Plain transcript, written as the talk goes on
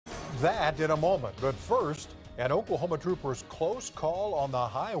that in a moment. But first, an Oklahoma trooper's close call on the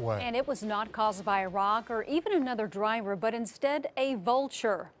highway. And it was not caused by a rock or even another driver, but instead a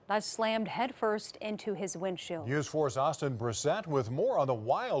vulture that slammed headfirst into his windshield. News 4's Austin Brissett with more on the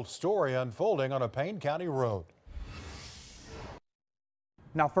wild story unfolding on a Payne County road.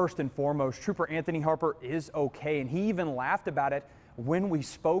 Now, first and foremost, Trooper Anthony Harper is okay, and he even laughed about it when we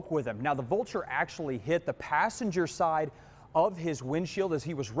spoke with him. Now, the vulture actually hit the passenger side of his windshield as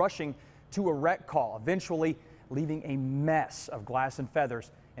he was rushing to a wreck call, eventually leaving a mess of glass and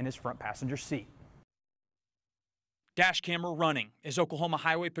feathers in his front passenger seat. Dash camera running as Oklahoma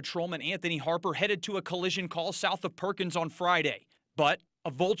Highway Patrolman Anthony Harper headed to a collision call south of Perkins on Friday. But a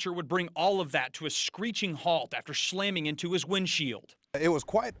vulture would bring all of that to a screeching halt after slamming into his windshield. It was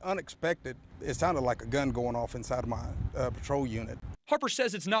quite unexpected. It sounded like a gun going off inside of my patrol unit. Harper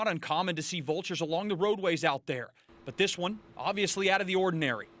says it's not uncommon to see vultures along the roadways out there, but this one obviously out of the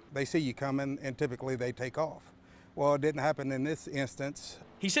ordinary. They see you coming and typically they take off. Well, it didn't happen in this instance.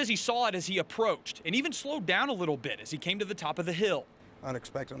 He says he saw it as he approached and even slowed down a little bit as he came to the top of the hill.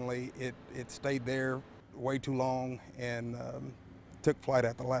 Unexpectedly, it stayed there way too long and took flight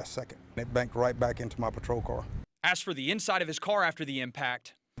at the last second. It banked right back into my patrol car. As for the inside of his car after the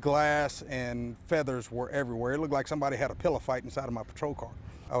impact, glass and feathers were everywhere. It looked like somebody had a pillow fight inside of my patrol car.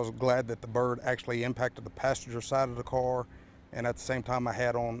 I was glad that the bird actually impacted the passenger side of the car, and at the same time I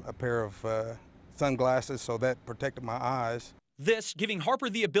had on a pair of sunglasses, so that protected my eyes. This giving Harper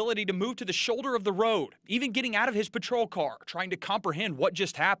the ability to move to the shoulder of the road, even getting out of his patrol car, trying to comprehend what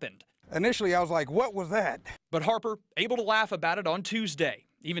just happened. Initially, I was like, what was that? But Harper able to laugh about it on Tuesday,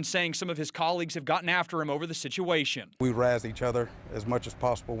 even saying some of his colleagues have gotten after him over the situation. We razz each other as much as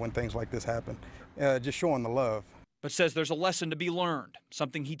possible when things like this happen, just showing the love. But says there's a lesson to be learned,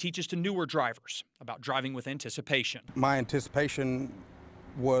 something he teaches to newer drivers about driving with anticipation. My anticipation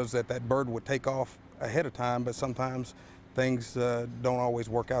was that that bird would take off ahead of time, but sometimes things don't always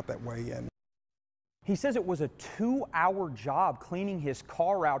work out that way. And he says it was a 2-hour job cleaning his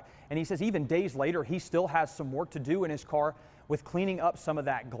car out, and he says even days later he still has some work to do in his car with cleaning up some of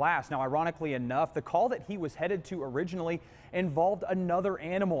that glass. Now, ironically enough, the call that he was headed to originally involved another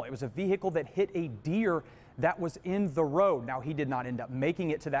animal. It was a vehicle that hit a deer that was in the road. Now, he did not end up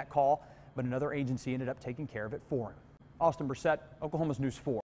making it to that call, but another agency ended up taking care of it for him. Austin Brissett, Oklahoma's News 4.